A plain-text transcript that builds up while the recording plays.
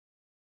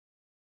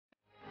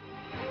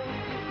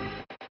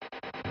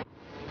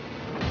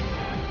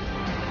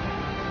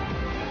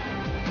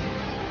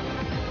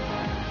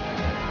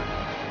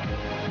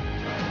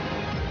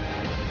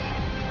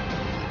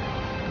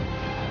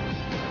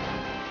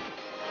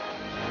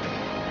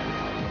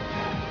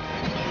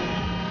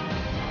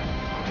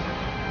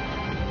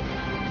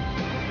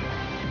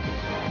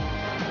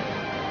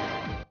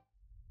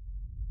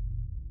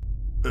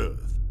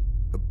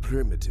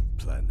primitive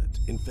planet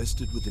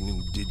infested with an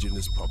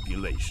indigenous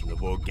population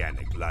of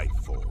organic life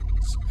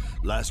forms.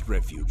 Last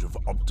refuge of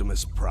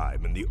Optimus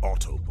Prime and the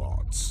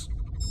Autobots.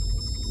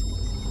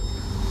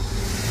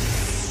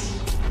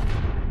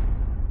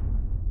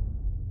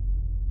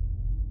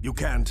 You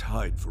can't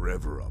hide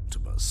forever,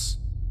 Optimus.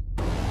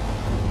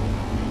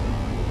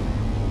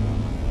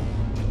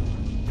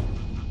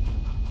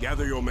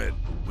 Gather your men.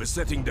 We're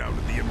setting down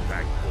at the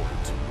impact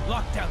point.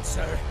 Lockdown,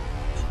 sir.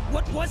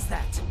 What was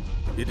that?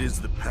 It is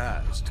the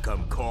past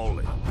come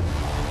calling.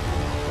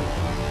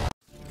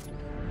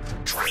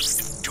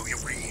 Drift, do you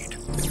read?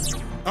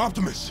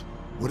 Optimus!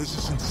 What is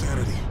this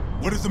insanity?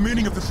 What is the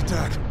meaning of this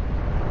attack?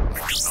 I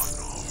do not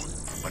know,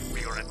 but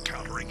we are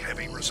encountering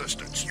heavy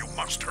resistance. You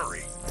must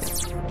hurry.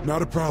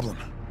 Not a problem.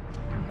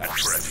 At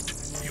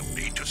Drift, you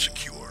need to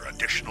secure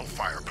additional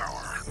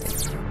firepower.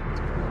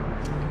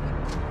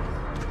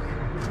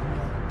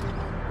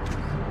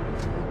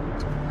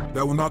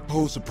 That will not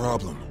pose a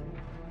problem.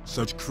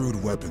 Such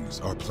crude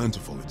weapons are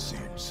plentiful, it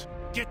seems.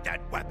 Get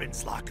that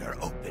weapons locker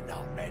open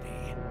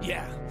already.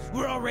 Yeah,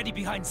 we're already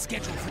behind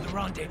schedule for the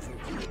rendezvous.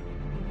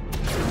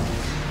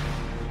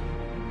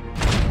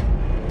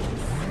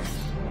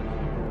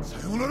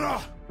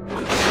 Sayonara!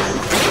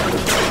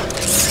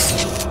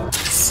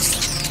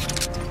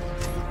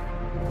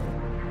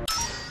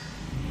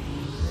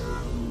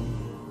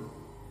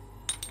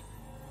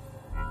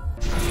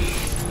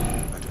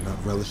 I do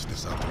not relish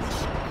this,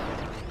 Optimus.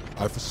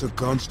 I forsook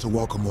guns to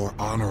walk a more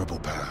honorable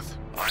path.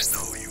 I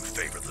know you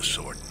favor the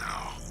sword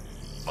now,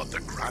 but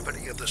the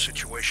gravity of the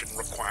situation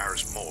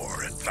requires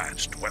more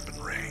advanced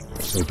weaponry.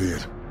 So be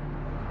it.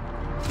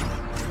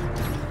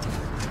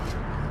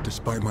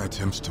 Despite my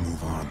attempts to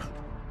move on,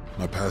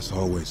 my past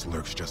always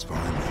lurks just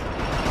behind me.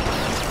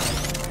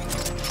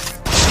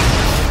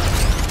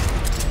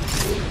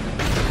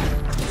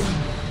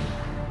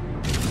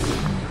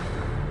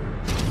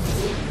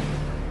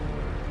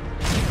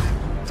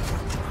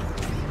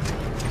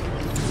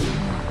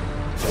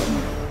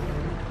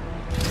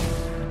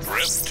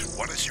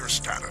 What is your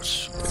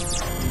status?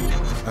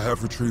 I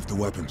have retrieved the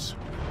weapons.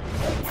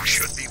 We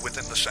should be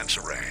within the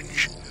sensor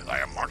range. I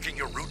am marking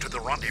your route to the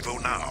rendezvous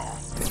now.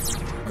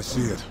 I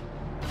see it.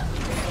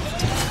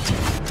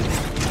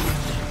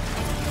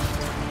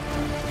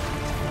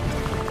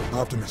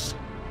 Optimus,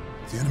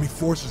 the enemy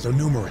forces are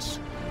numerous.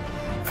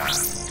 And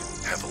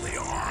heavily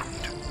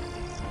armed.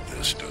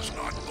 This does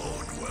not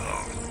bode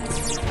well.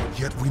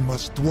 Yet we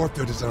must thwart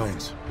their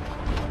designs.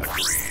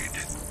 Agreed.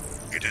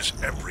 It is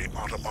every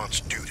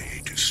Autobot's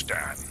duty to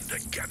stand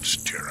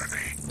against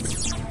tyranny.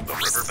 The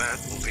riverbed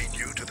will lead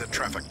you to the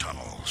traffic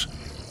tunnels.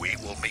 We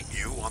will meet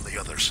you on the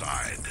other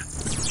side.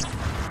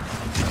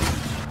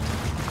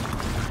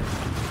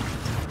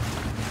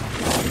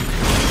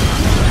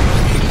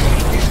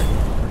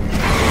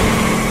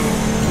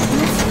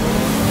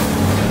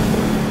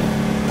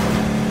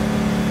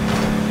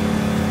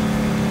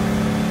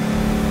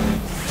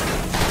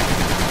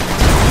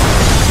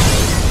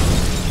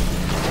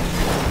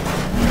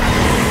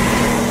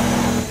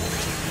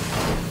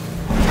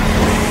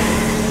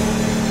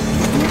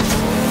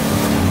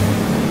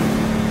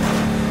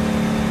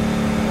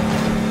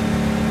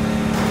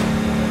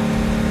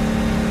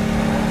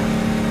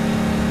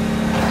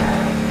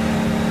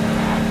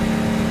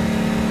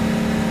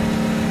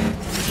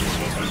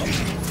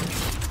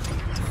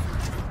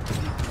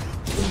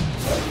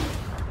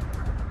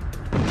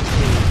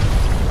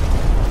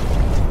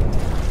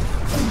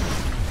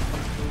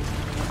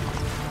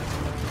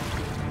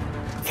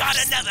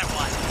 Another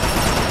one!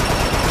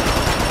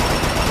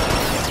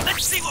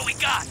 Let's see what we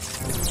got!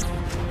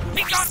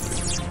 We got...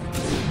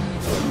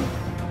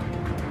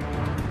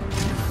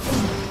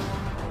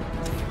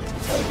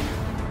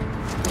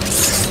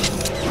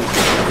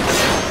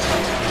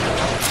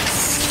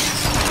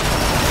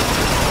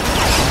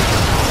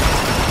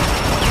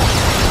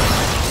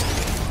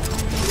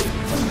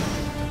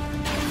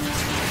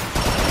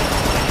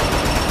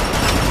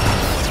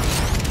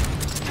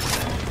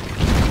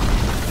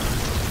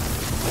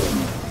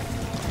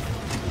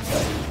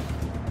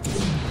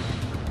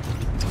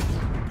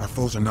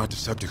 Those are not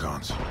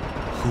Decepticons.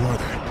 Who are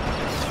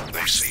they?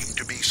 They seem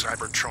to be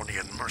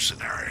Cybertronian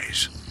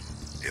mercenaries.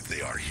 If they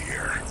are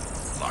here,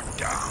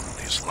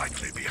 Lockdown is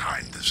likely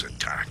behind this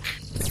attack.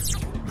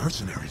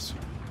 Mercenaries?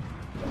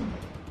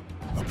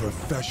 A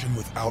profession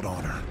without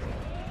honor.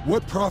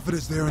 What profit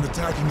is there in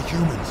attacking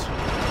humans?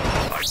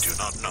 I do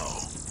not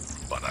know,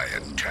 but I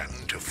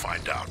intend to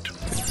find out.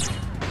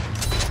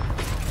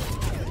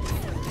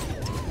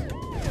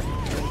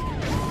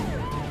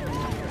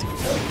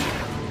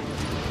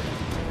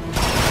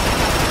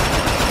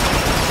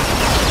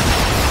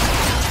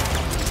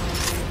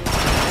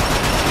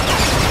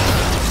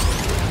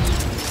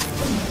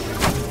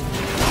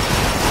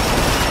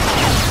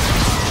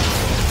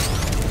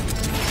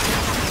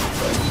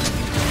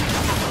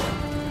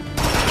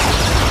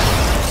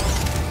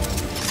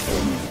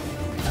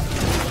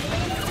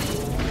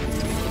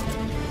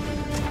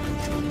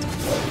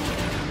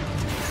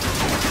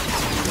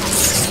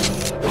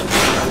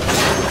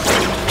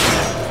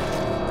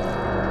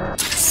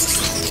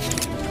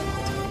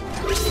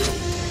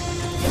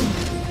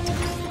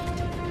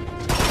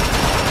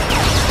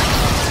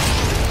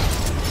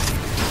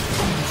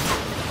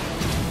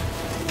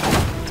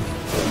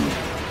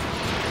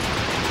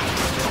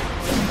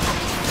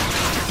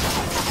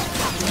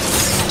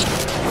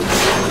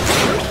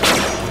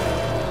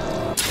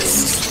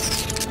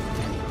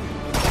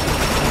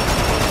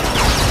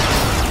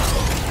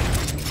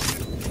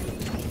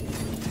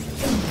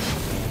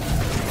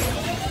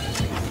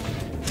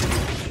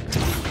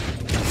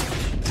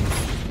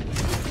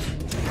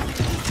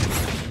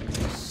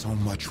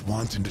 much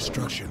want and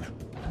destruction.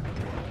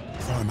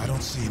 Prime, I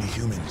don't see any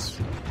humans.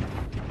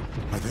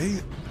 Are they?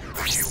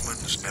 The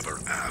humans never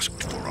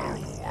asked for our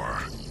war,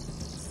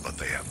 but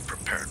they have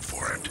prepared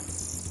for it.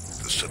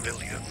 The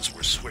civilians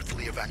were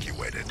swiftly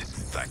evacuated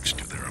thanks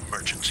to their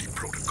emergency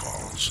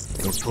protocols.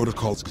 Those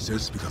protocols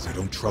exist because they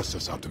don't trust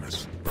us,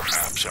 Optimus.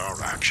 Perhaps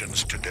our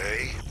actions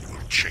today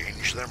will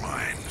change their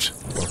minds.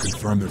 Or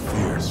confirm their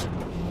fears.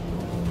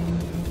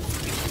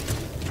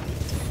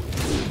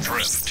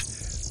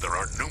 Drift. There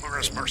are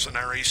numerous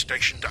mercenaries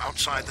stationed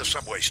outside the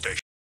subway station.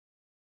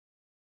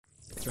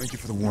 Thank you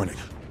for the warning.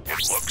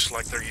 It looks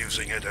like they're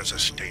using it as a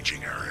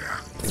staging area.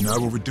 And I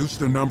will reduce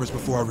their numbers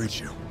before I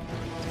reach you.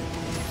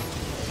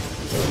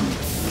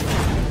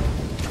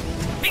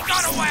 He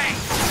got away!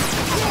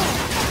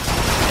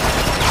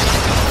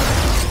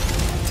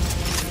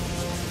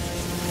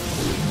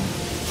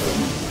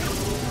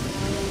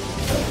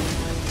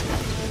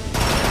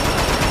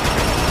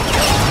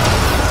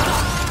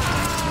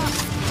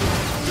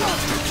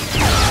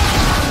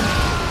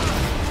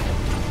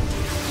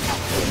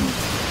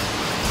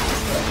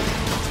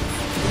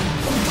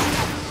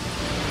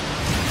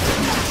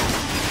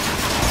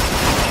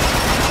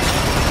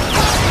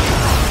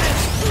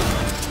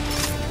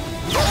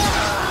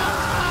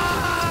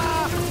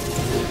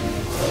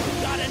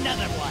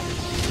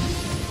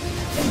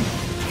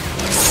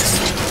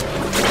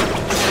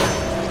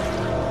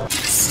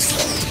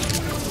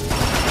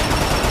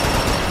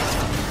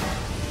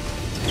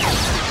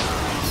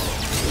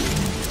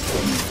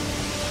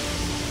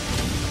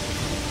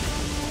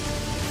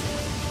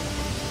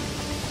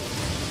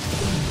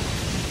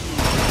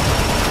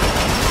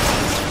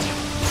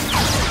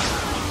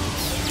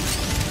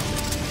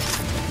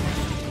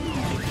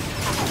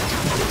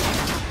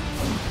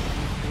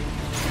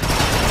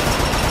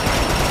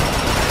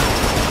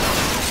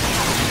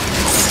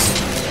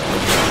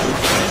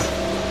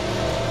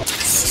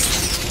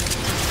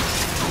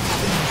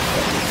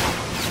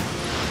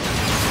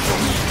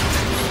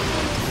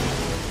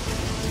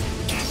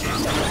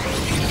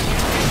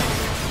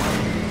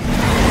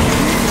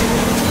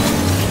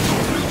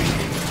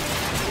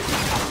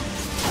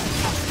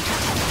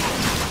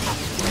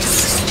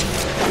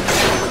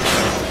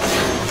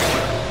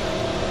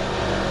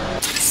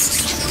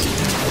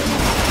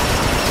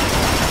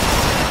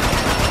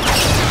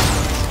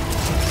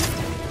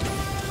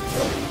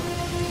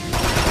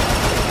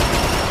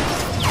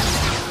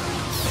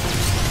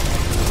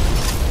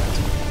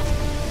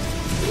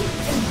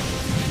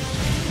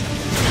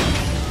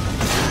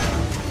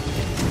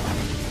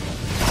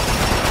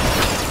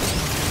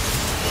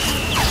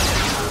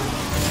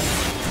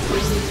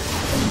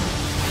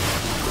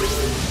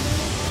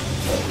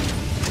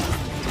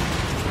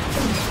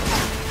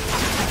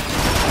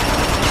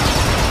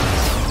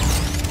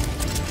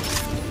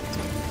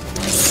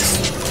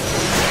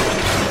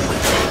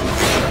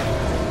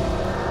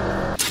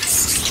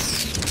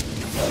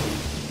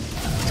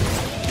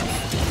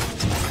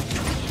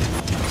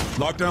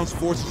 Lockdown's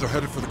forces are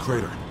headed for the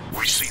crater.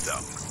 We see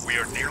them. We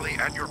are nearly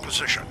at your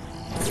position.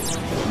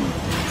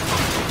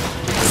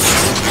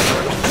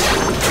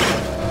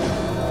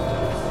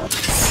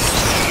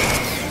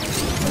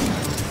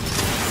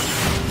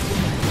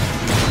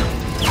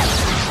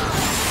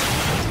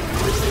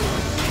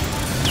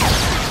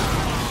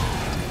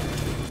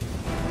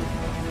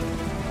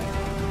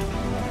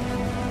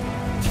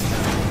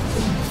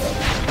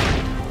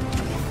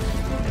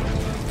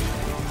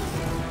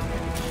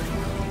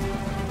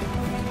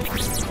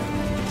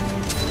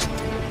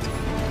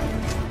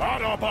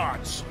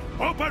 Autobots,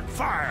 open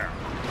fire!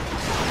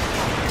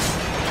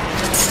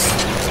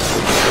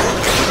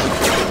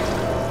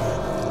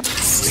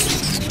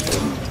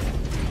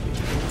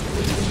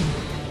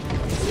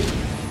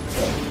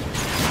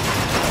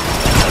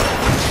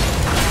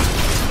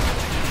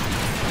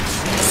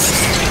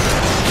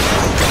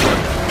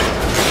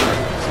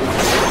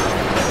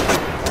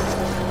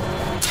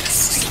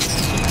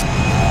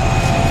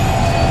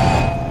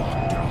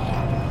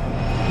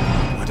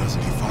 Why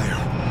doesn't he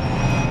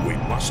fire? We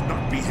must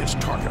not be his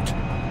target.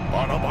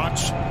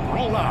 Autobots,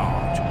 roll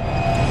out!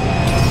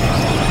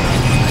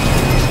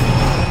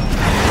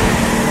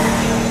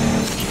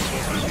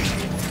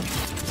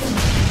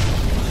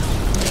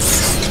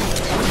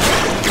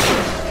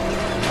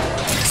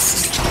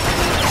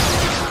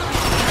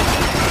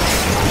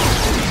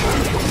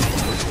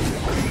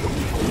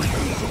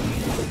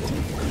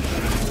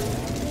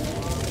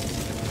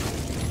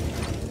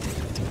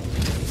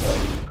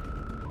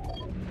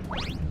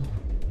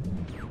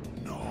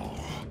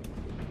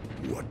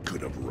 What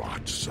could have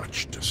wrought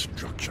such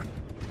destruction?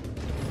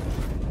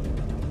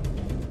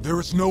 There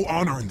is no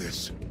honor in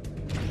this.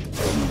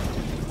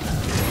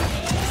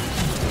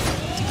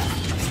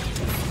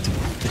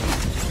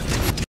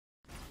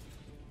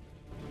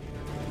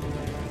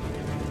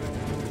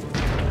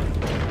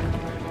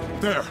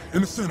 There,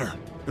 in the center.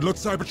 It looks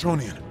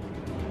Cybertronian.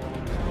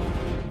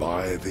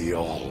 By the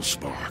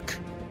Allspark,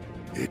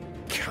 it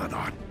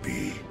cannot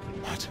be.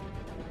 What?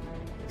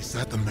 Is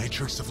that the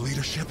matrix of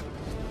leadership?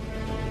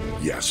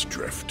 Yes,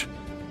 Drift.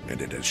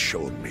 and it has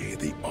shown me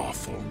the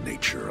awful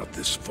nature of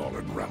this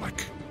fallen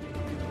relic.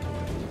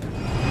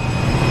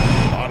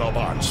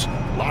 Autobots,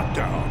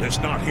 lockdown is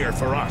not here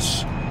for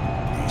us.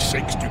 He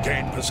seeks to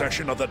gain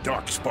possession of the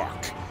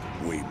Darkspark.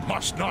 We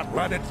must not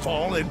let it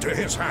fall into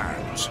his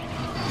hands.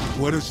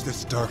 What is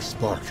this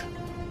Darkspark?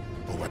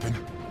 A weapon?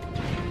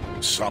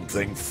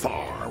 Something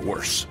far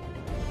worse.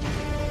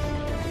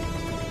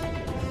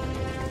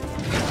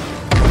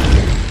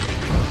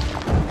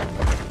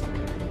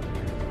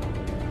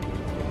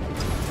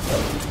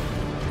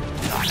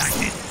 I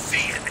didn't see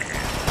it.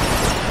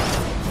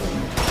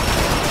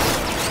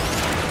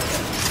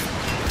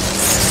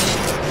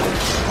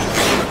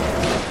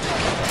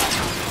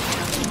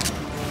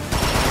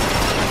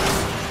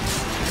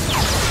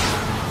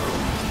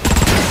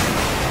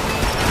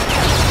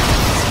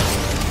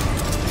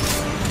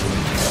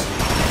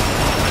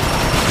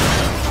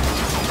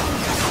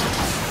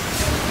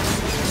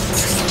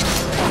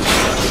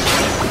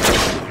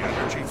 The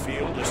energy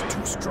field is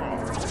too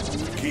strong.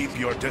 Keep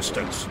your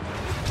distance.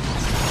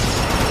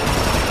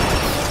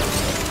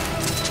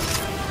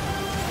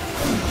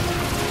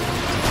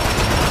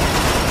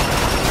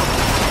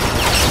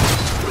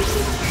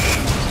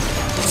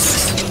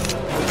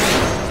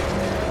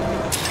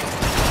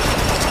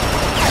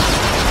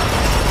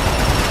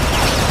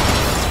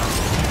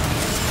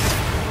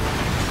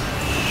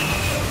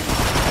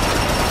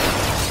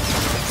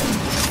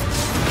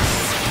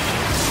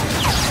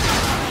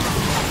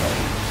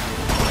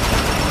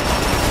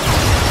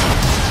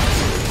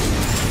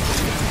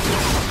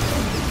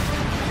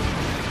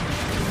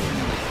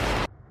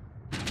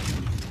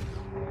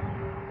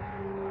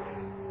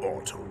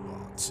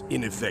 Autobots,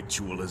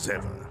 ineffectual as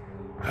ever.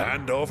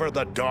 Hand over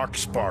the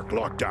Darkspark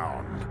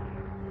lockdown.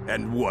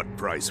 And what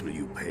price will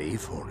you pay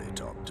for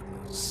it,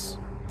 Optimus?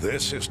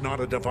 This is not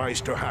a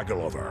device to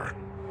haggle over.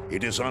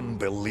 It is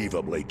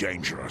unbelievably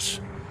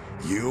dangerous.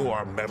 You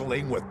are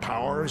meddling with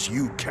powers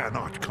you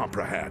cannot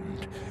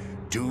comprehend.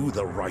 Do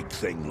the right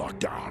thing,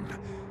 Lockdown,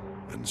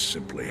 and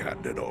simply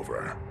hand it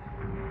over.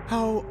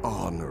 How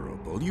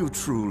honorable. You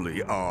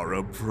truly are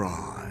a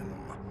prime.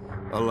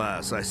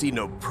 Alas, I see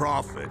no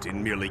profit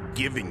in merely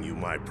giving you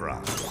my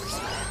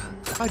prize.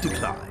 I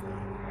decline.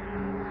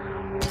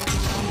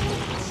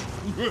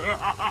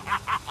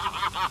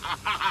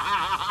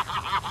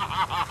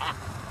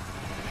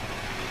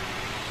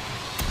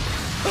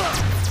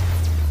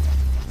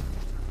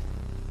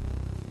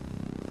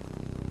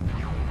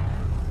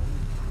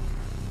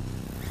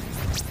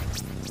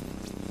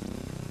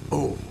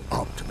 Oh,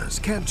 Optimus,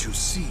 can't you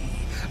see?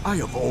 I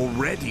have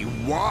already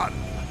won!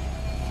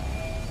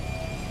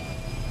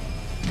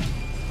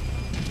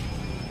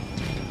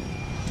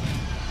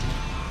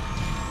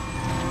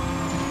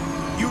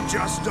 You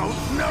just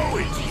don't know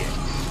it yet!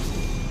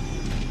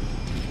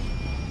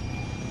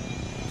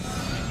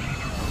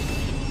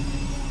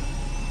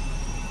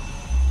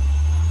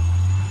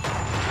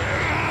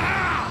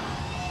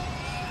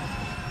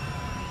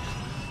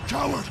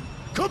 Coward!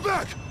 Come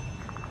back!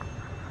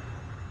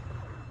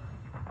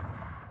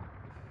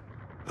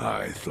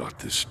 I thought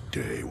this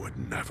day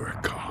would never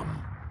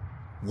come.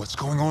 What's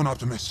going on,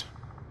 Optimus?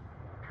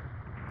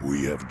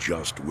 We have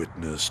just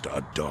witnessed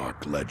a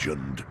dark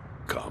legend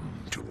come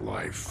to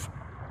life.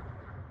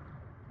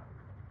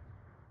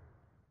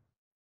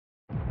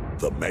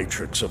 The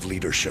Matrix of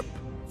Leadership,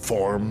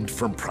 formed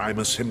from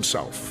Primus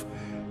himself,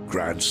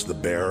 grants the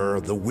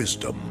bearer the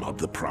wisdom of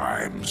the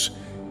Primes.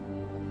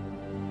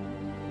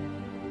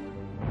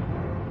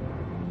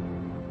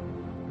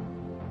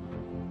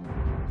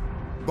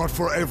 But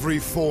for every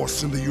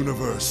force in the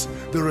universe,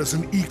 there is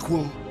an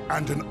equal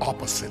and an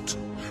opposite.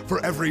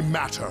 For every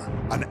matter,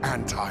 an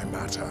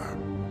antimatter.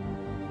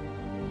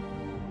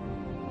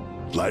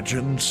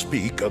 Legends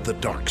speak of the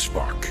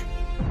Darkspark,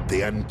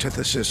 the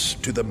antithesis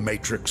to the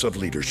Matrix of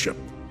Leadership.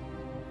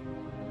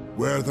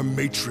 Where the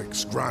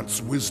Matrix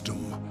grants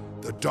wisdom,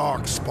 the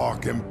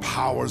Darkspark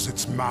empowers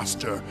its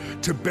master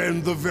to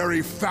bend the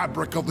very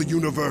fabric of the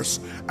universe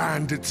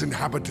and its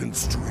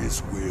inhabitants to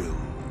his will.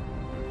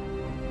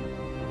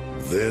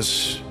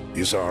 This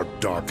is our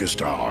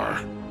darkest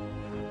hour.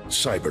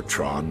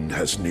 Cybertron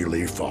has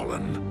nearly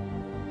fallen,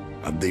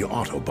 and the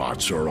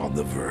Autobots are on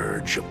the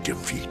verge of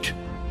defeat.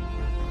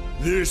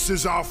 This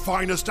is our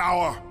finest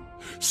hour.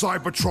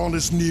 Cybertron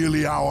is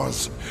nearly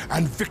ours,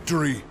 and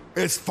victory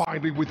is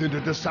finally within the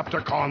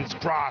Decepticons'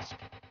 grasp.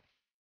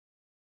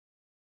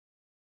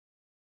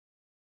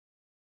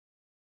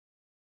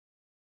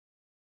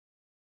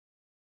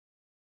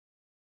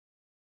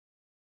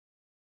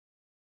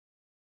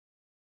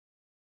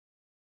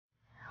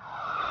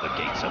 The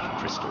gates of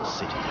Crystal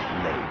City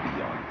lay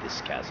beyond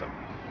this chasm.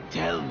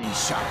 Tell me,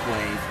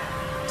 Shockwave,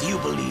 do you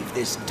believe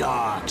this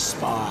dark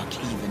spark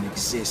even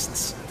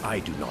exists? I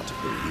do not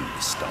believe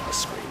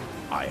Starscream.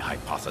 I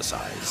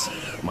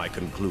hypothesize. My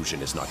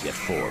conclusion is not yet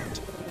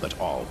formed, but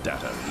all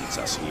data leads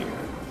us here.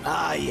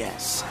 Ah,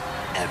 yes.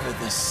 Ever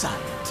the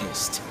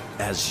scientist.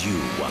 As you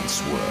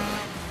once were.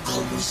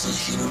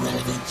 Conversation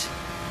irrelevant.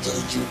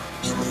 Danger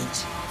imminent.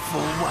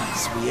 For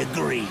once we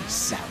agree,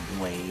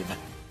 Soundwave.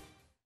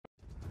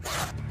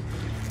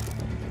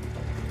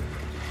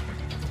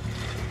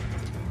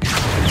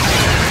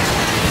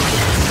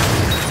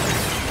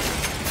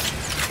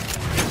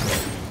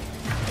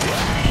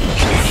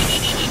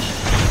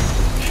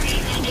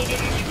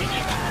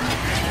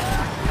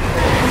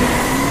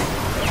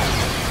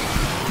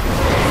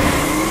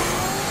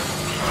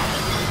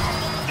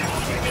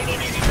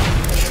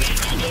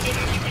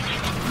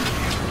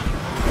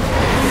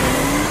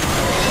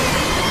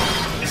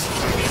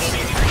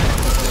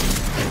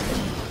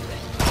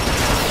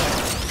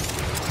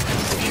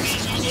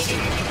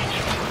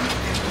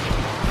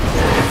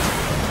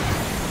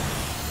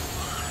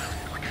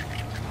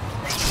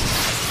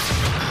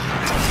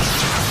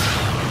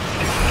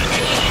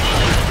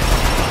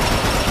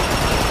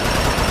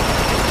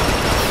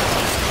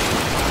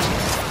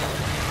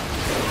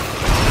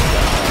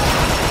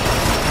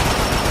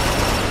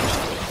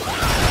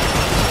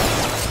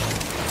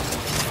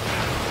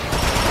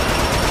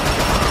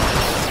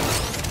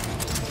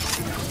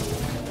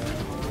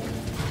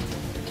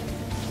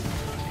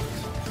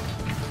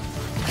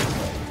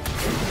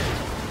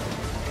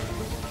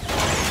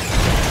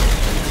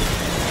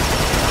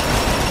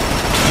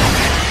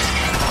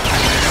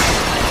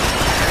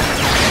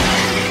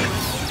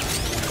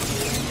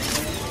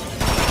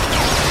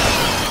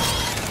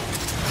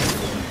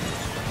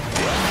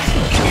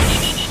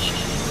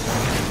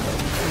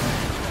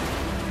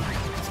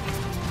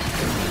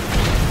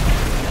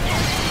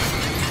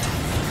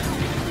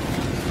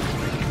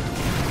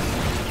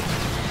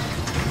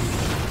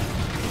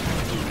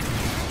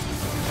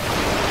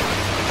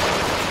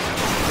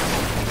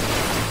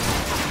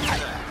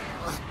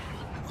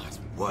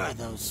 are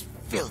those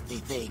filthy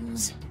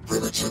things?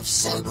 Primitive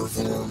cyber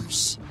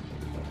forms.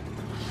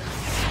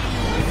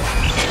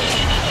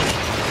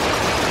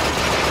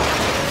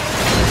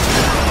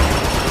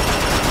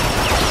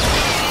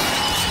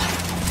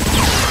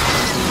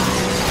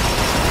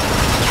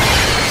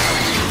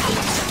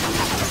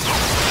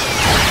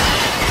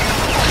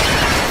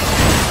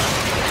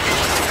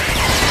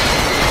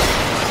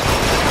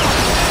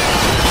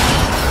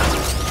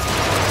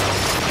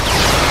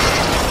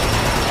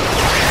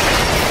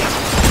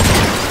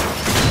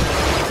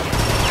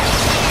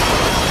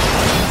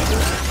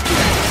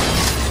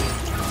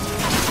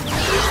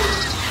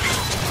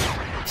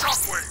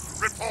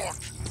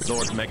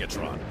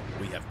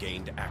 We have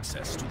gained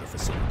access to the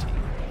facility.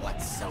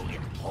 What's so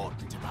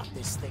important about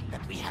this thing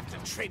that we have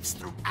to traipse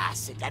through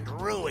acid and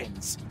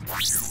ruins?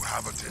 You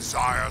have a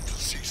desire to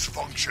cease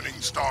functioning,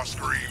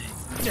 Starscream.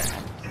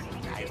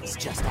 I was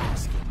just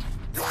asking.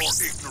 Your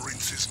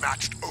ignorance is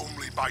matched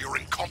only by your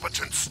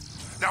incompetence.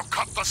 Now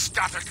cut the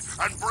static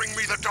and bring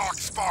me the Dark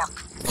Spark.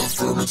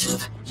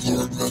 Affirmative,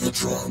 Lord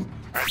Megatron.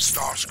 And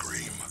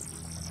Starscream,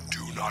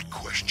 do not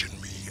question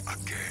me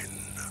again.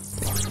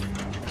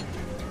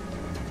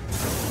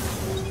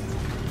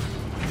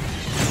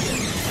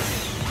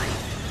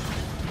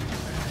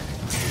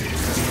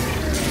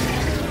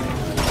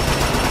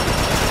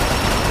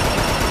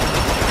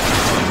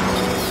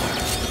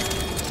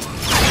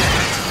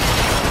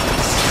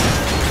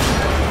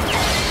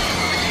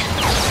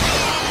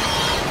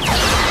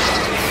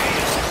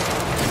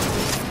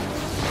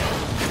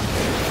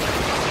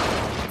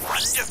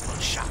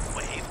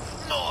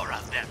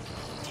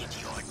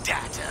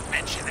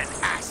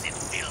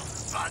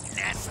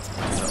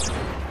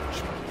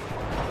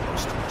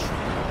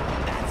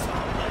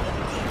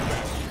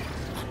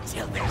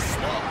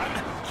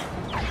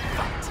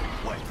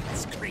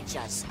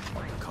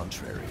 On the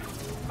contrary,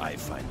 I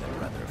find them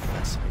rather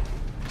fascinating.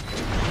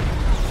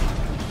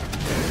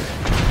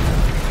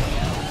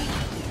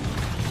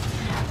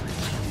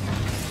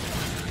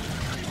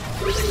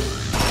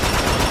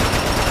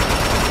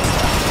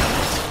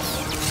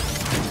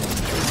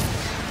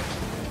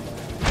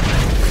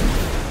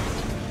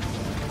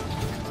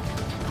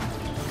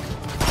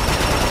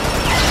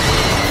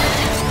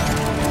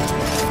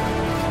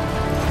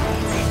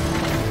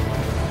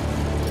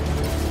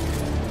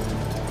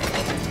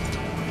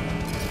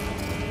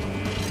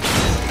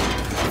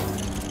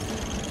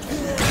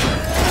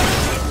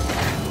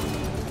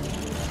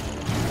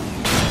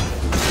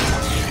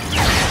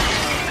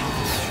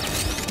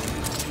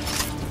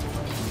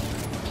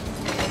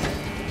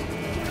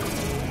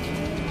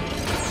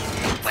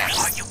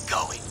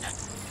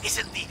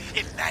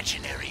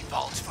 Imaginary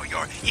vault for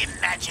your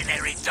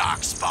imaginary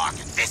Dark Spark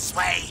this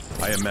way?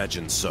 I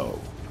imagine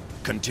so.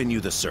 Continue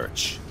the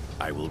search.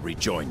 I will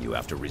rejoin you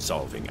after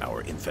resolving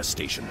our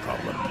infestation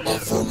problem.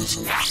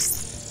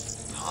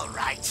 All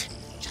right.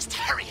 Just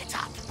hurry it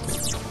up.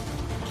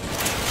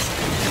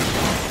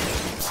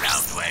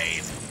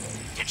 Soundwave.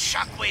 Did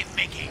Shockwave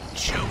make a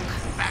joke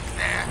back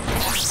there?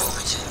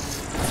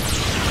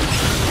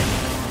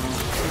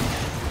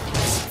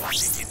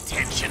 Was it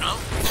intentional?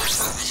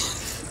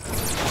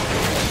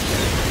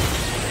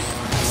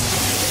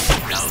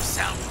 No,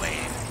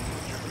 Soundwave.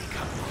 You've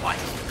become quite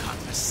the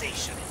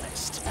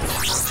conversationalist.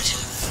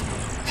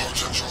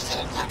 Potential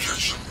thought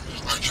location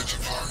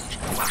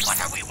identified. Well, what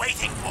are we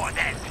waiting for,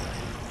 then?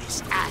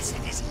 This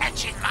acid is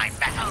etching my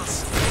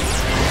metals.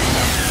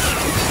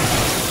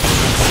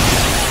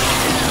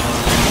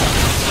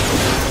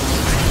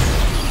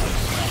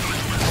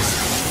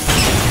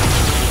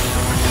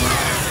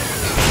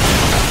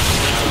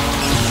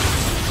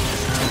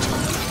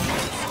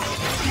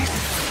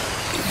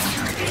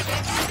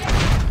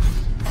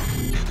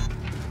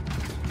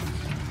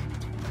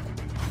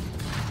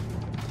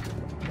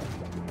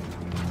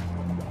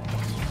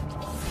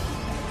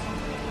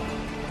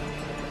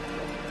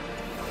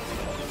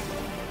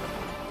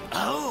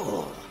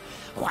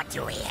 What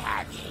do we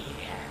have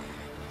here?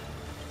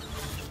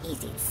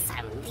 Is it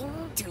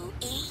something to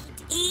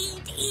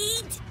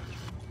eat?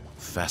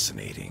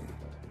 Fascinating.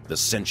 The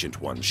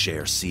sentient ones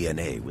share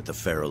CNA with the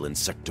feral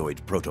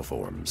insectoid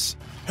protoforms.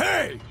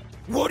 Hey!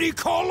 What'd he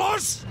call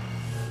us?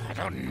 I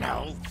don't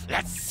know.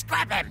 Let's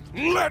scrap him!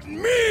 Let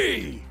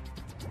me!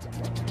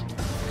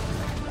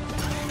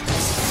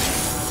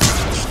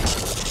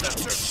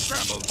 They're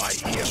scrambled by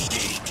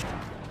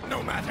EMD.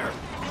 No matter.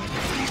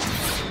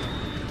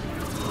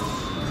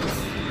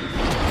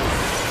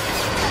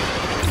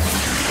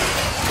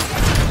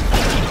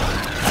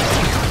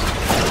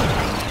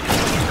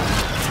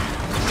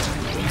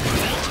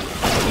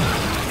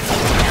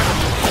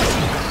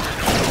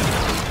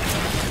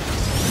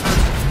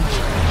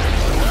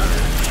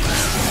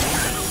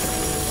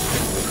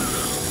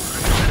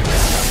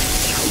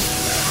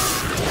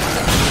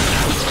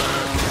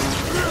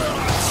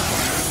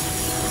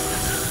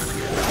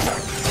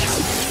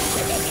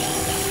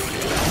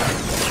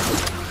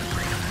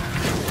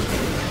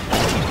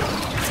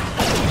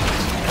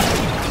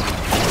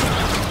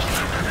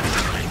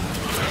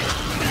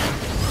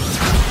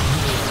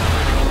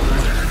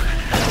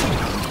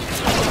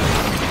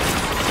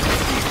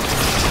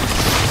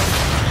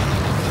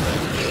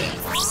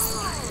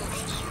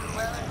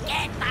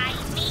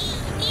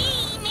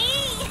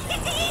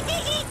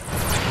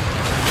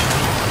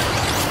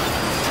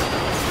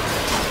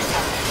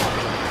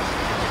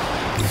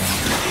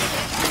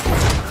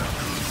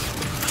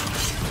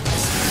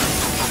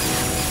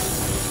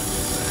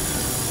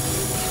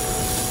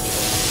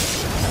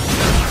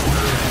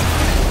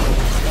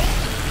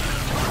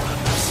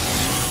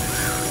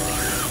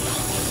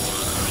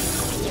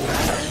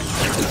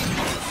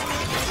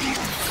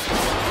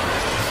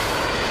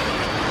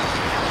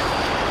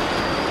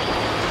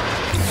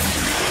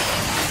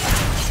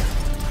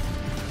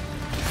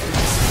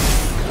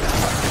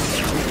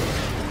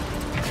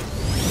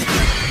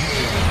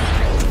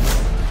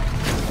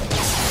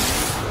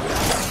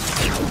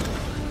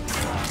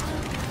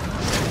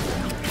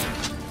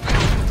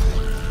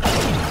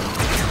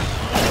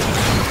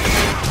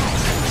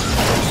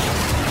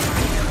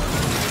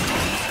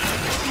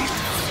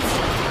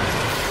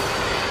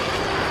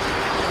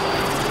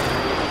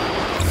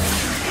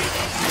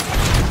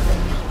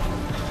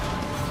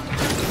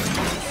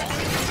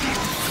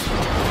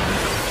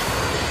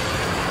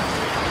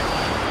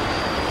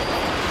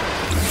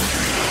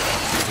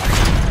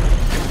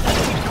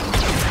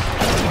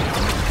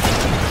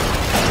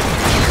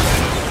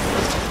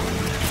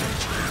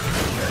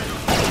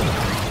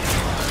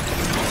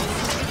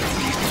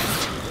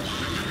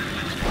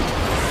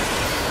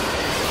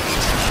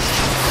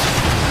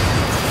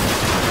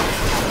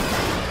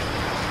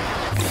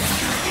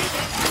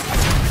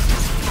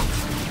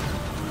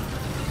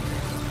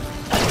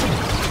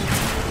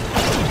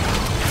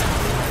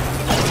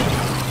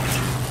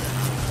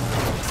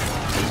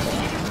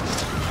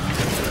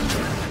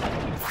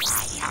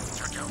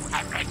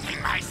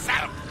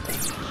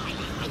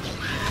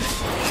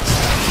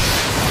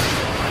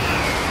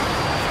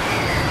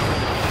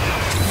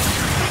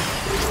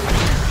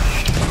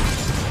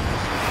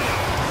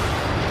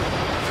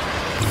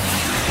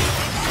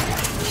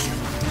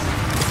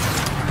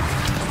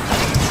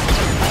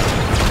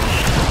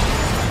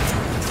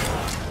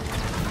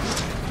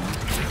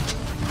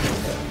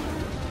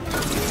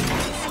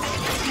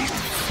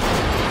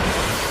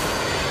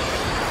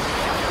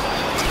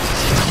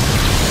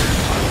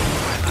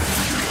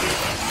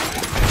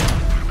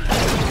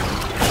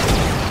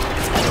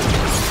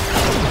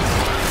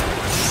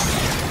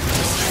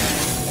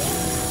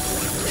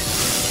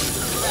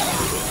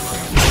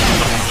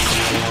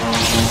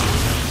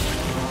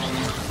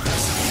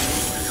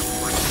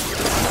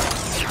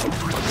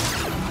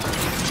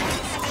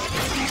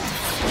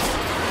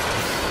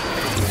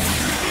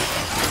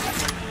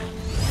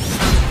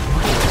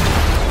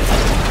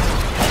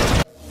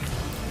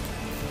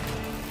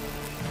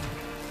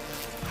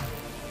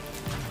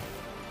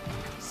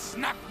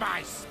 Snuff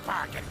my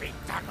spark and be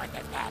done with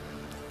it then.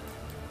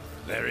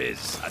 There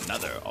is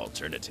another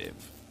alternative.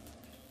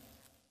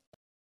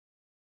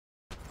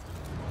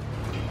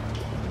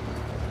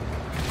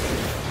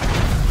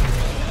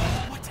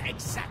 What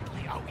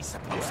exactly are we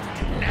supposed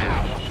to do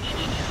now?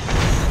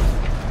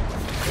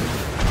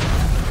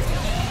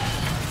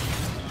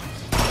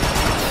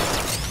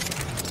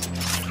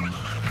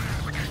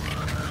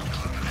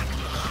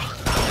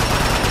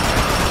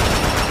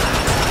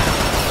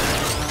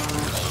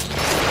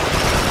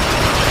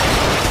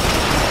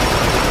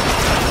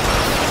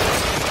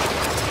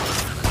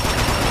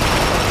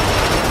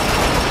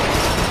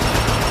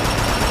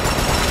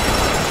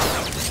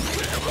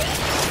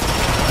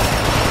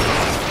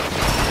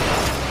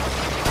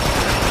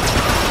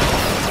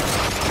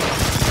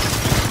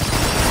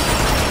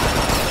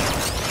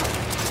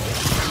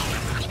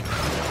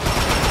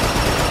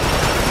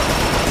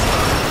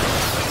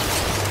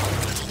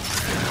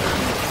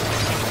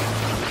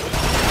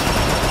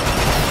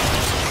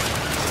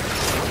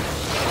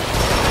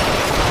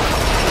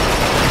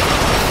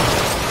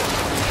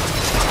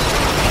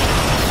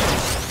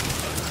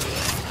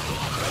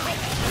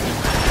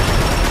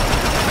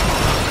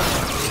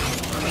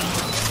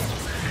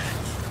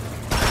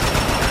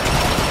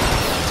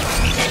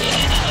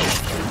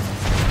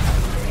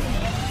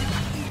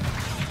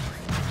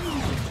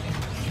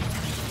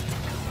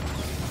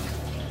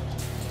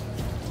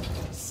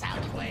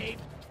 Soundwave,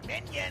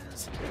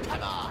 minions,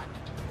 come on!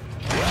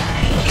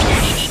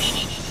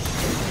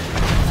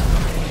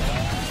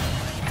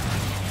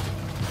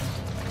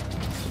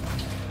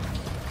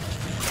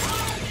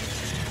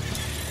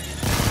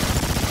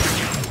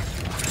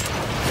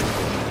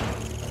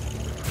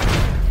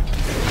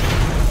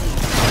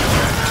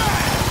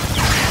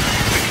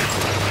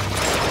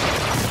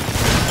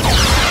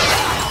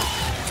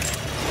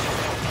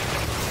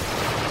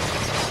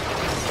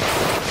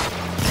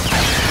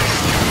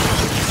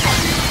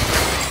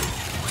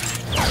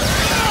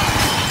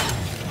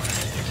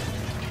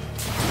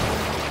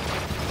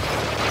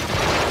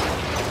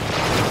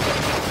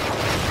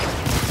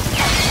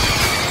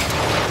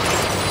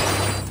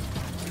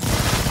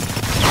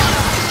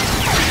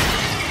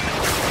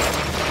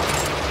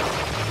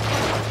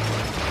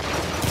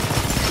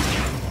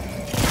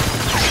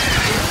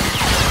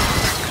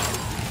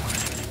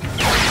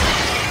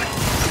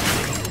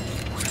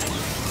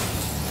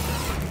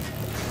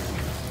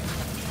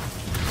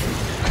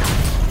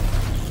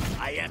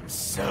 I am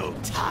so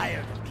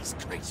tired of these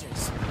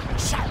creatures.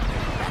 Shall we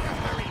better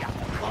hurry up,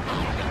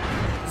 woman?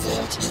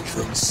 Vault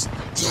entrance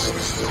down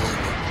ahead.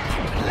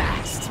 At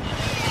last.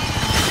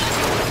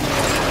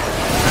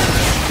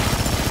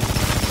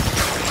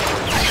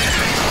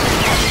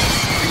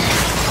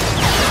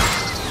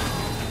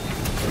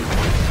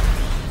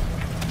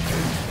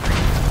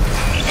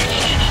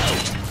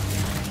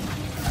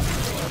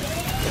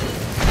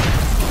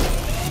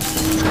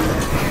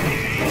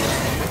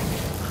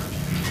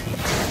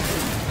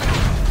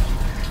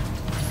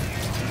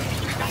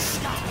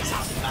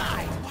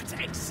 What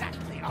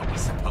exactly are we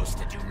supposed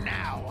to do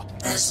now?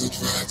 Acid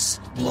vats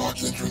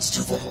block entrance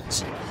to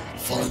vault.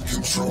 Find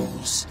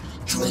controls.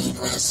 Drain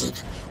acid.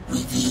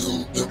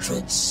 Reveal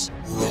entrance.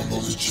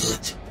 Rumble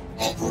eject.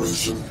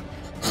 Operation.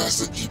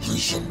 Acid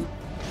depletion.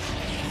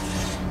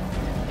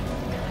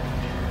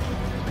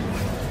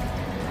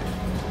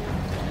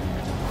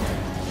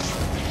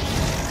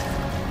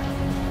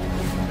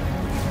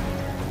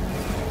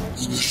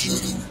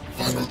 Initiating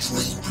final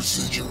drain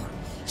procedure.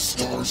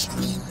 Star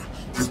Scream.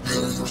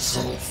 Prepare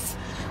yourself.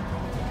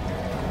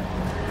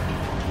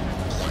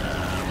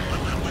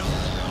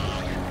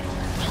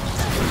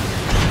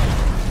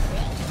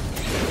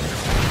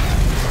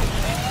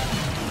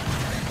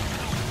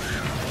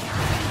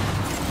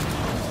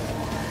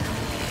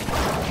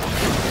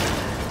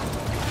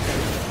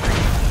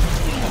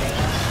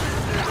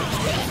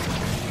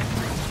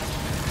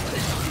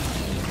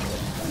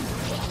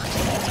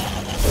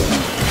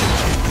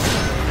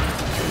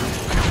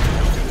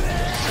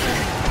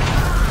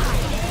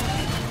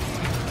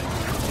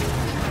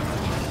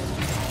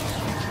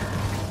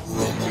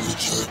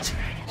 Eject.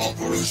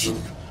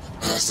 Operation.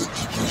 Acid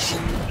depletion.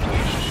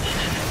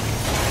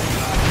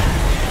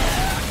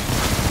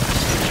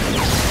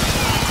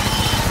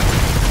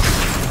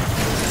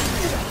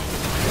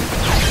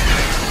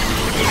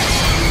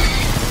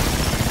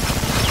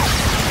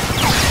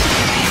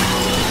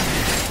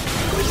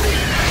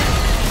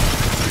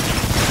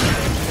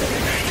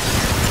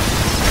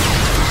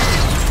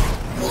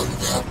 One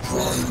vat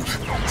primed.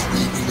 3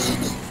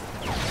 remaining.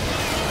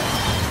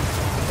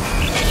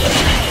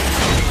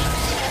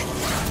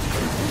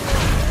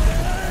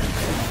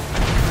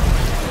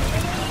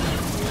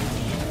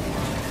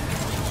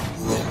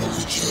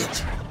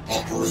 Eject.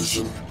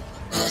 Operation.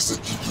 Acid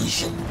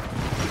depletion.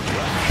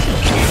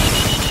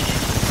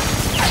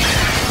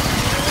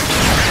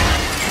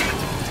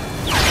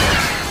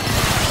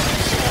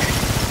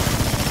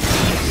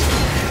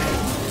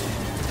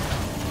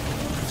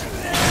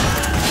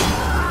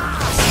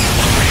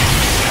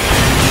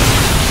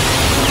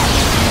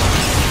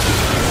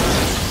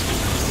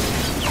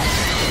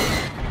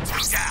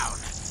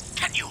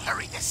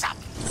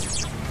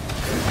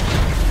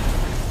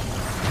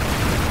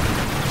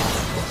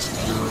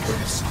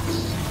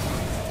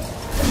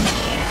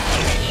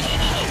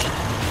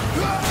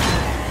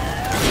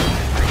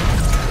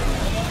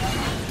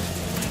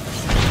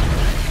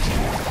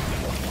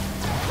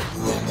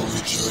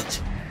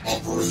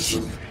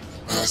 Operation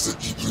Asset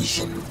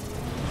Depletion.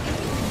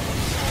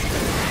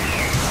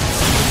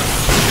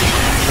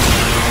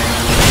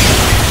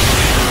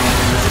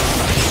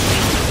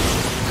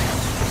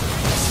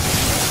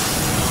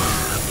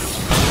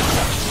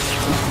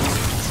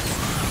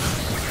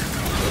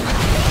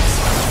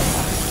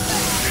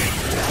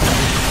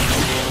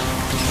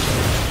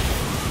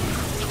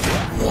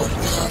 One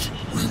cat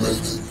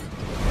remaining.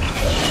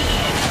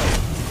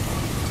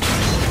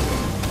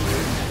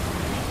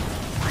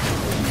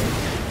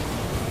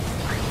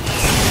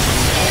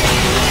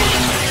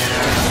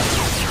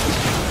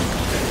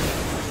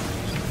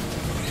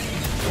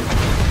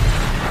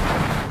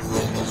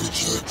 Normally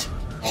checked.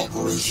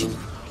 Operation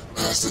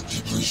Asset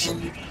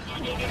Depletion.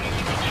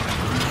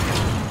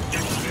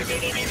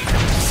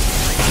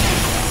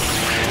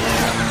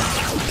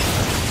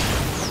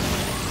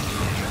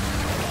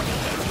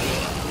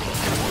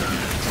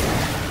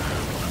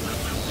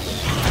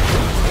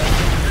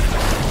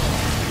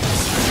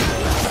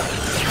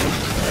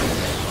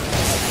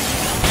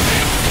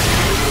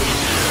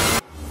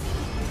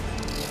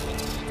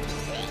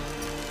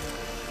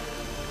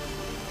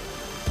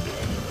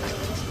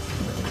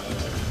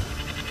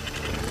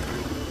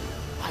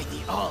 By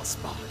the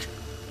Allspark.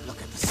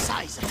 Look at the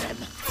size of them.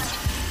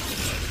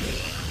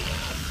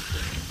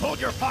 Hold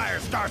your fire,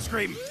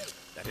 Starscream!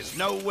 That is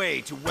no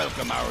way to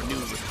welcome our new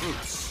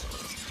recruits.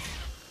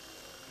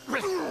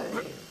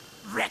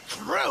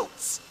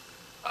 Recruits!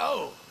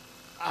 Oh,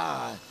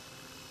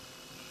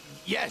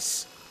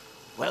 yes.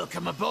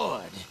 Welcome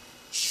aboard.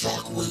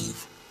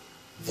 Shockwave.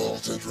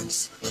 Vault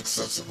entrance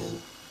accessible.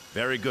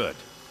 Very good.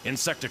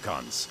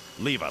 Insecticons,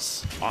 leave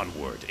us.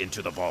 Onward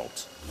into the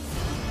vault.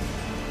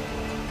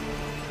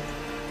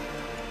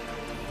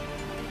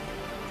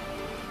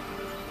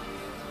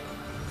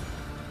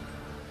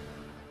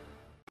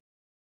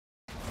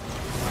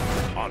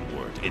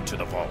 Onward into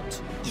the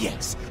vault.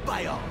 Yes,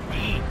 by all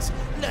means.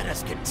 Let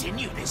us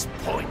continue this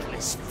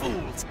pointless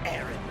fool's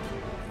errand.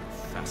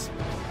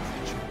 Fascinating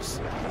creatures.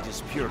 It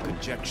is pure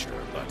conjecture,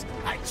 but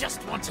I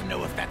just want to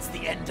know if that's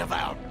the end of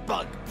our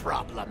bug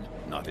problem.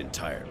 not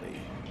entirely.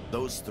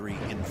 Those three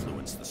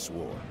influence the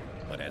swarm,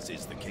 but as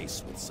is the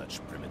case with such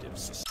primitive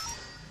societies,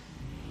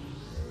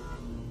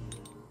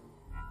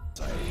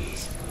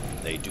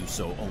 they do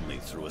so only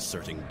through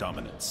asserting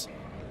dominance.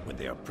 When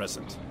they are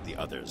present, the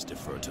others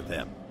defer to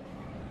them.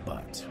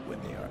 But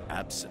when they are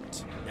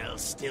absent... There'll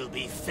still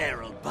be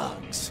feral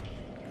bugs.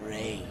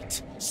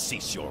 Great.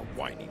 Cease your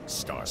whining,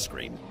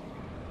 Starscream.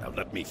 Now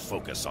let me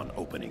focus on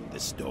opening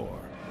this door.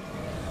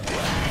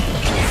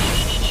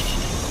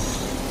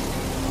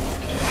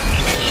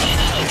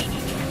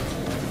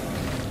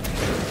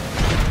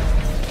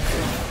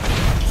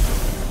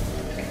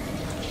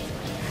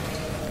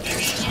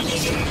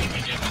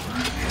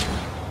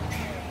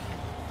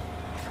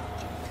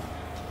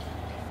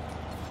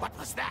 What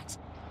was that?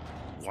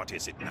 What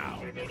is it now?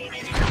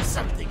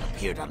 Something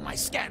appeared on my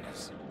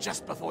scanners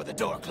just before the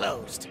door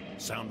closed.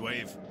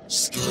 Soundwave?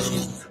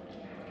 Scanning.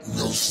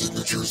 No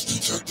signatures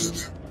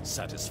detected.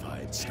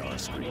 Satisfied,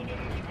 Starscream.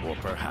 Or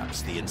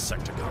perhaps the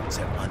Insecticons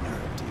have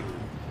unnerved you.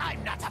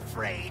 I'm not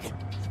afraid.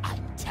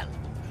 I'm telling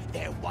you,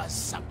 there was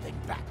something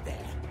back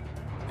there.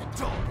 The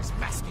door is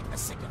masking the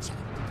signature.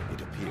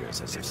 It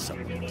appears as if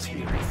someone was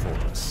here before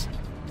us,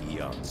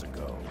 eons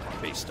ago,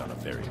 based on a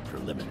very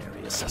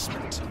preliminary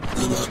assessment.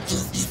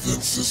 Inactive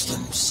defense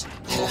systems.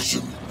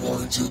 Caution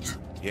warranted.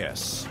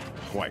 Yes,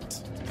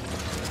 quite.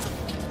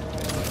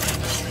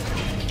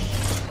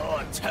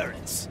 More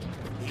turrets.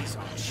 These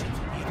aren't shooting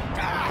me.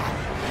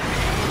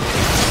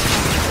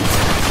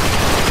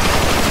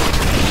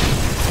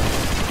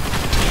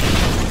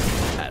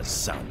 As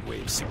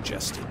Soundwave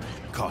suggested,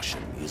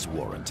 caution is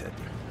warranted.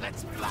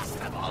 Let's blast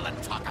them all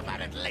and talk about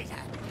it later.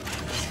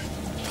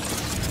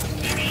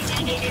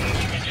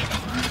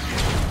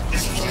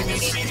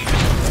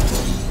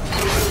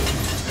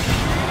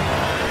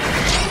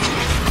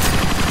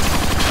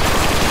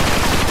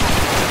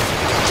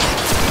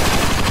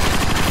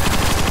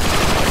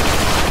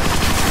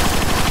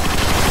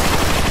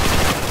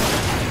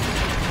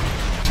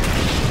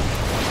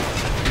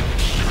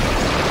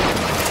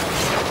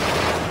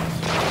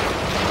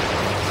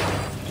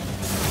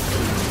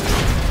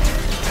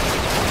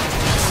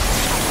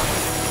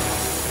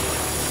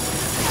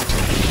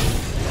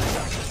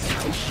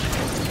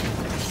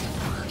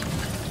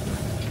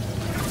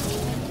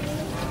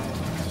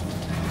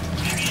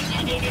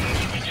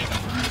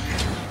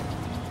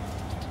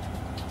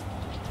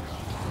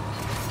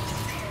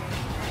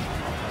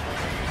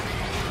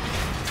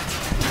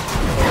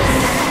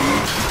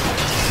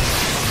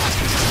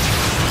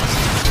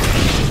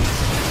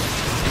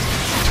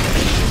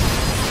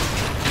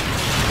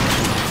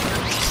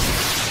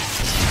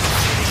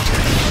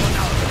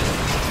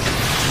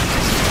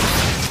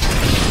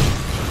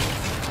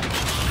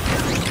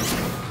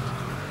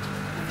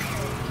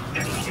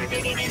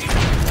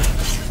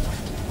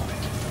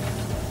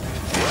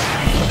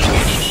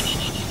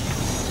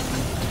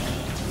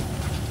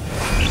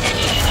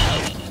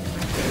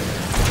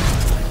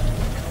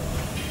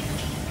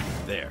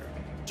 There.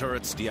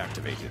 Turrets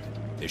deactivated.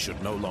 They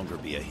should no longer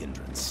be a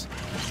hindrance.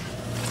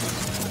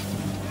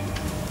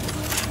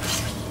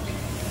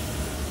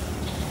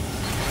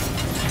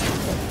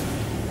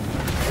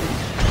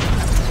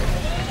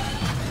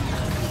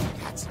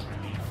 That's a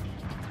relief.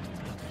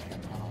 Look at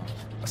them all.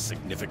 A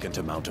significant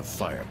amount of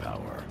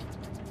firepower.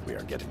 We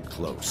are getting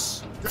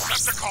close.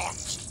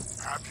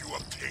 Decepticons! Have you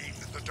obtained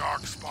the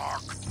Dark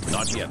Spark?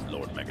 Not yet,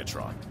 Lord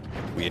Megatron.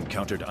 We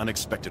encountered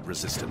unexpected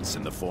resistance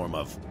in the form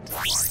of...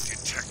 I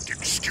detect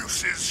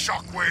excuses,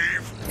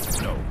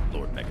 Shockwave! No,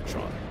 Lord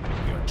Megatron.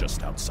 We are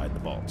just outside the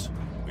vault.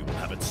 We will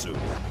have it soon.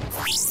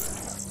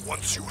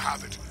 Once you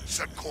have it,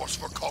 set course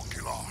for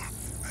Calcular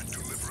and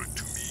deliver it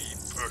to me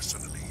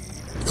personally.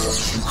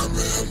 As you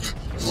command,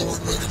 Lord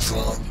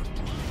Megatron.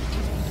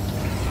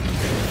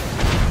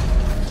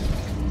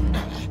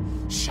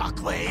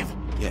 Shockwave?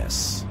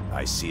 Yes,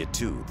 I see it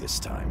too this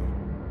time.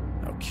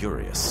 How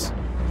curious.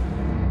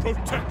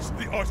 Protect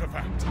the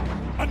artifact!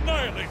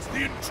 Annihilate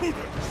the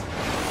intruders!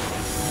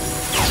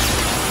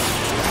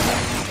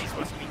 These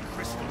must be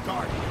Crystal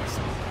Guardians,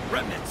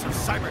 remnants of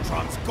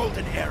Cybertron's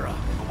golden era.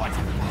 What a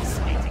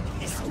fascinating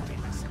history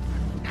lesson.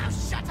 Now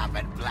shut up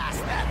and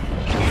blast them!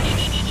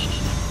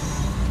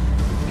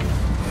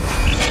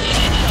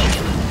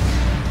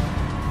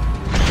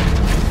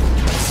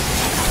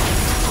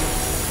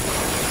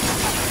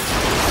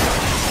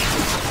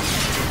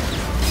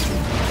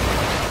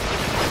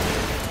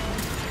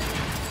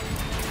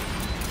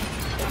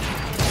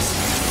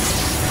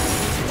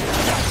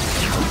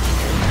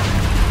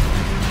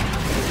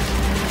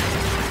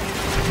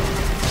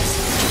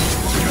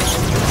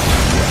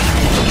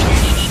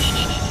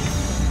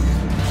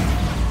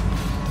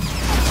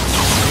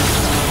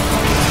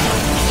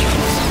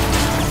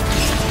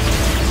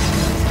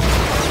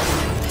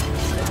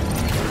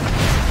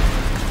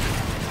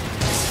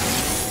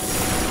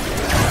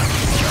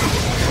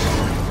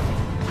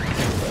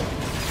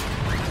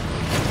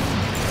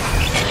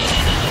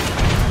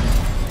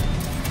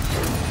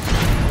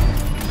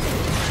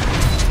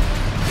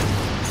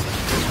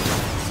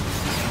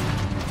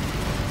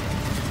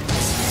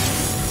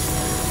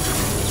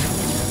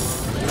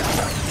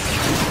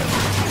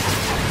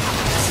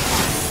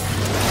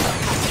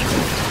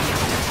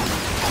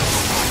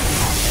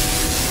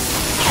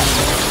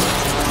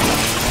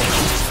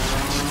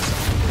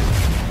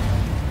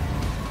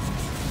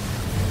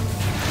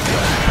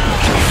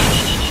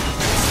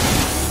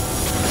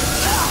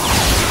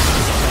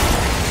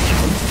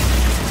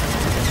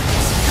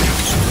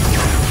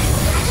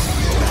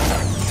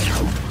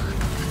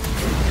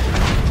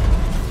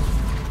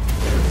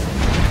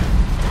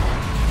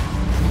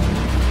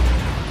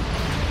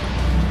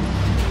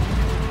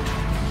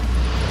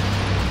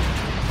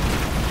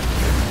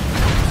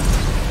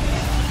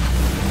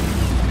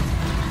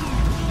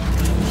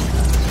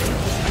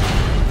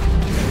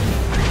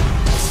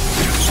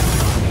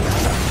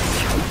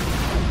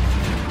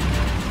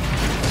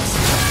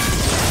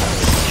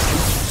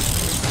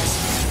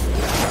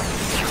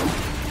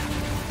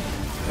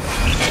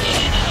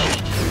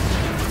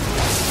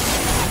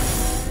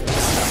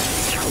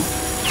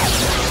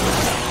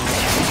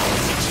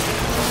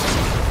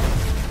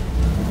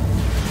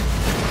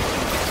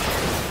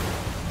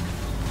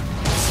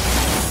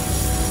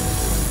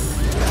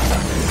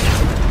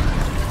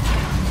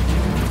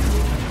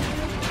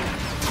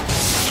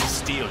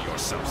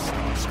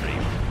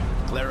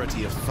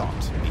 Clarity of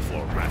thought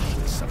before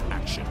rashness of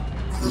action.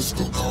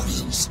 Crystal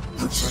Guardians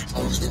protect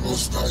only the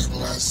most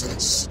valuable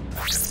assets.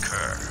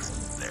 Concur.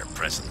 Their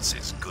presence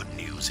is good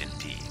news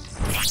indeed.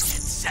 Ancient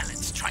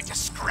zealots trying to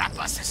scrap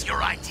us is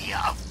your idea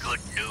of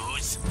good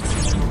news?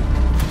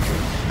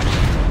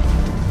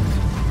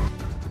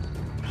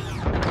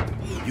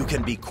 You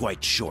can be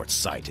quite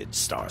short-sighted,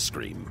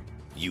 Starscream.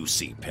 You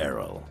see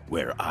peril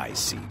where I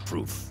see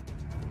proof.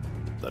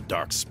 The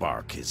Dark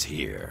Spark is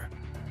here.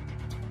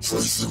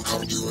 Tracing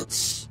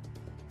conduits.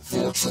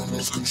 4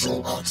 terminals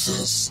control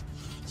access.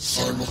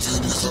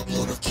 Simultaneous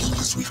upload of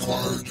keys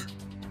required.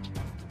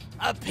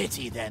 A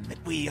pity then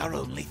that we are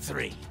only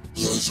 3.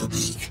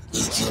 Laserbeak,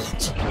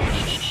 eject.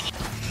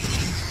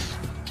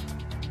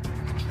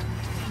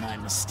 My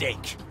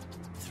mistake.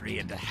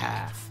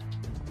 3.5.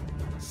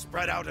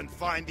 Spread out and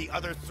find the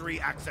other 3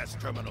 access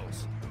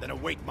terminals. Then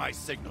await my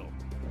signal.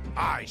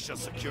 I shall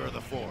secure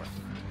the 4th.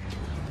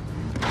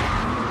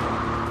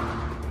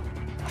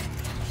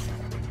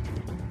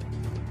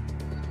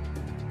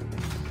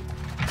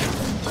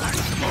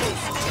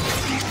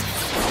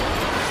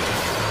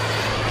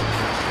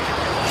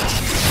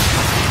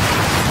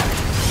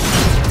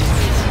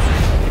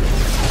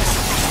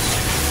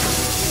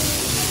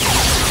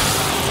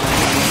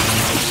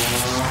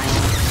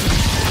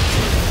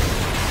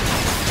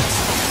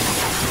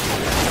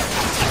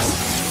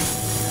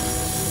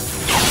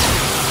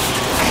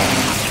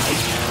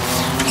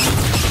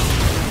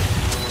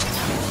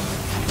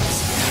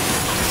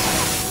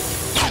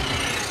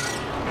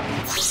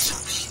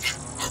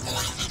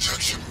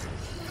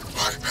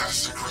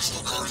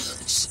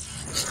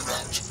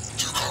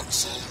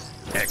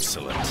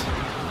 Excellent.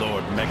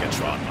 Lord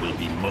Megatron will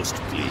be most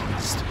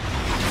pleased.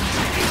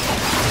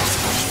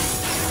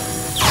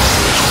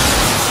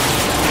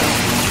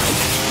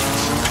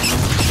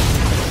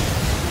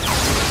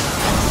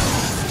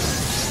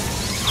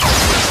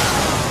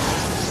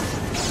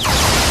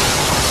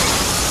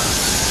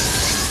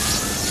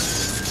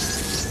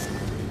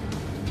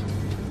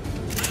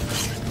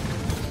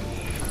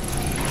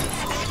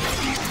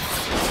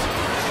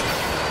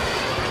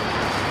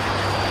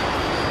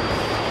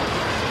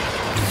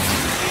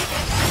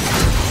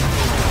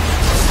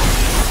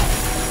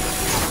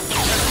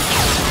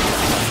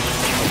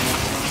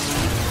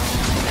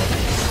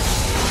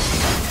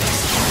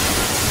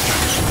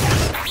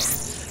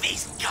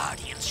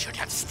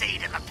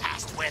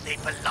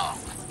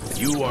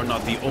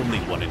 the only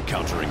one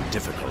encountering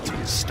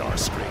difficulties,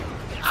 Starscream.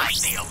 I'm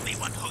the only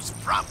one whose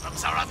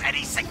problems are of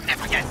any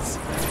significance!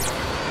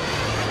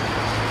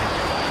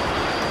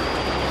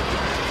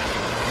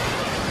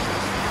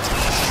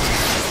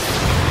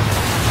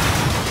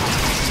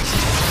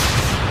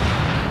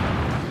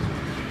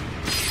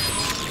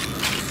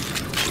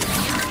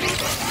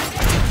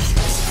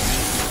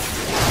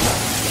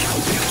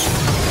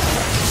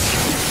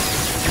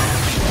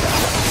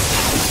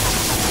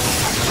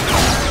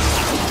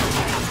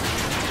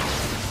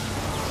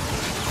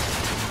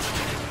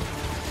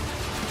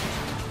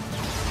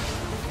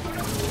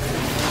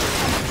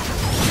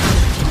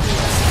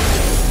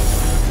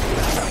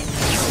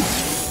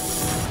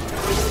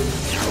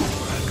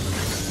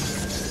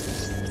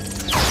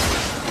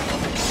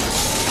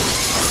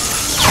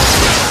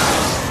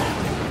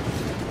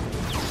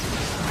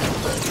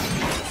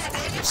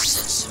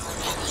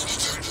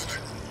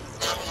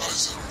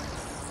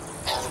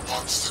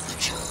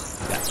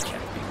 That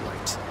can't be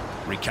right.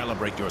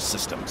 Recalibrate your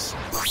systems.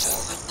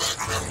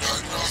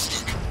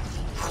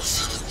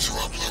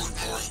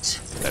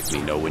 Let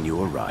me know when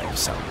you arrive,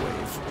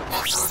 Soundwave.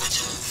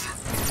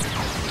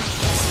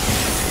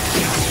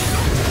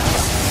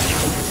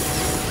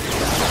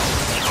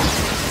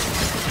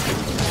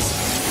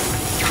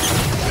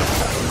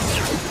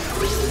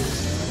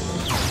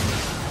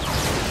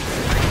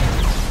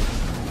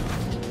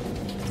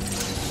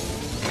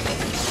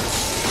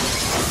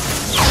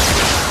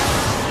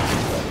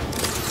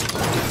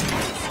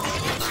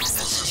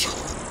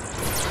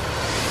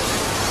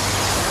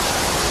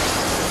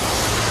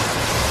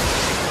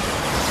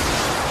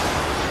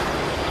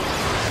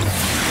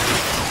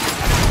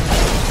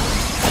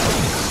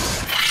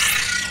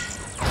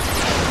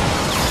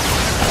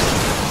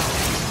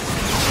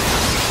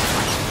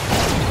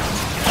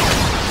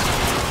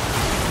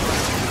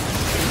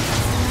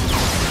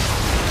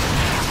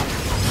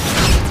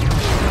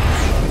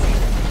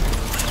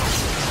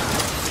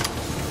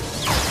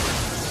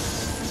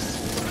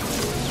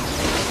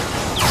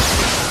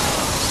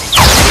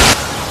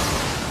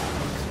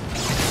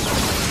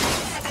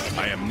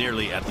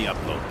 Nearly at the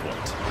upload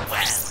point.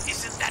 Well,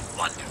 isn't that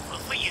wonderful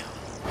for you?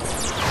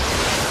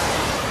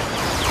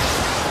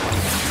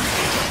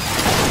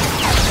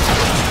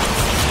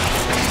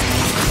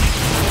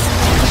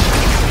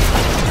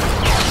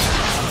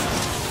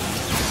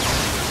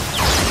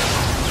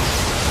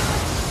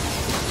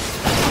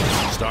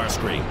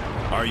 Starscream,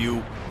 are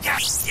you...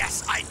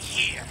 Yes, I'm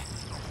here.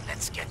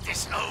 Let's get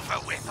this over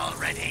with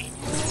already.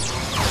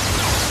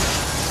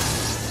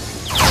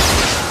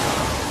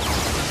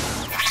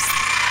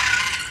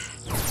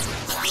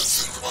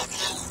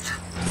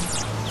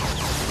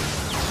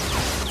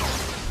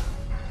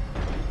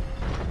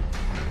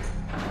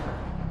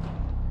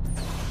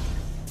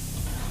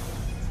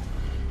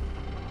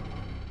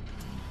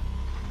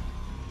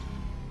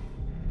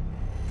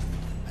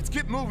 Let's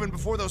get moving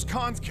before those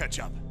cons catch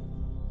up.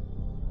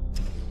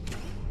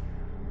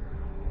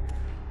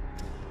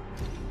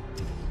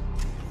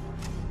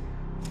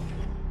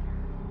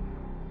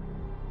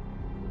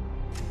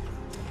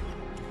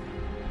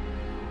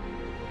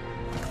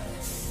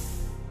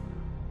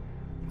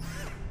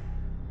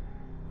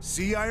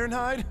 See,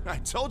 Ironhide? I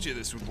told you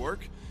this would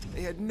work.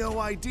 They had no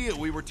idea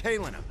we were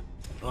tailing them.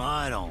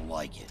 I don't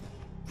like it.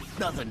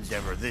 Nothing's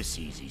ever this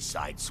easy,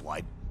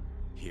 Sideswipe.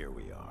 Here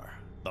we are.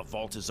 The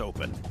vault is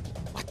open.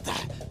 What the?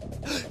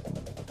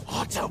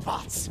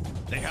 Autobots!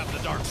 They have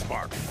the Dark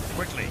Spark.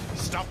 Quickly,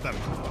 stop them.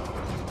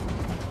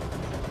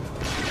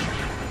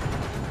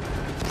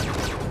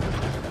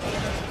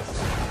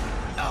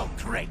 Oh,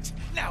 great.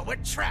 Now we're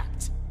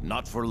trapped.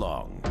 Not for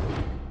long.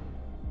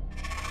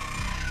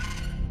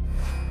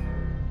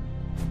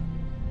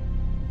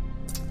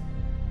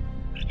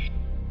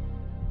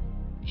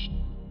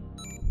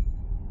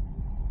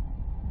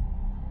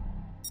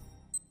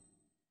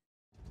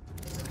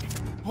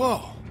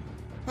 Whoa,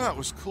 that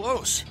was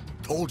close.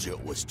 Told you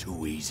it was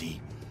too easy.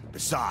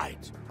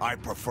 Besides, I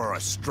prefer a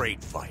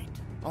straight fight.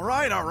 All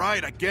right,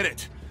 I get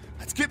it.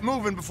 Let's get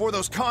moving before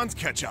those cons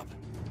catch up.